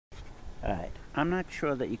Alright, I'm not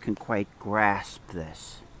sure that you can quite grasp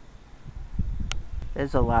this.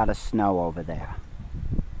 There's a lot of snow over there.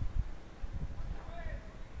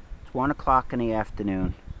 It's 1 o'clock in the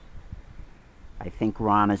afternoon. I think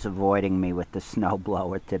Ron is avoiding me with the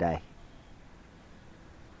snowblower today.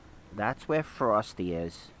 That's where Frosty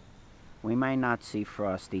is. We might not see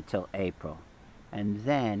Frosty till April. And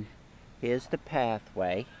then, here's the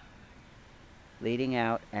pathway leading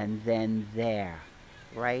out, and then there.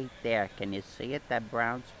 Right there. Can you see it, that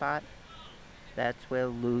brown spot? That's where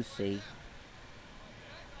Lucy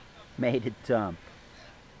made a dump.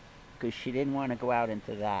 Because she didn't want to go out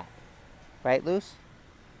into that. Right, Luce?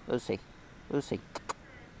 Lucy. Lucy.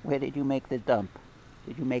 Where did you make the dump?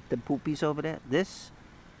 Did you make the poopies over there? This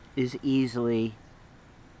is easily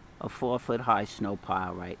a 4-foot high snow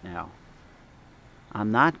pile right now.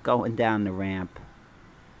 I'm not going down the ramp.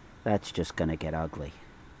 That's just gonna get ugly.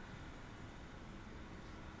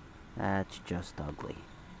 That's just ugly.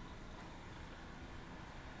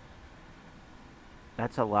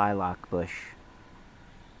 That's a lilac bush,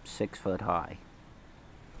 6 foot high.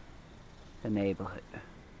 The neighborhood.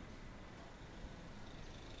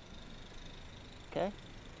 Okay?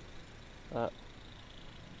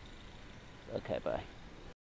 Okay, bye.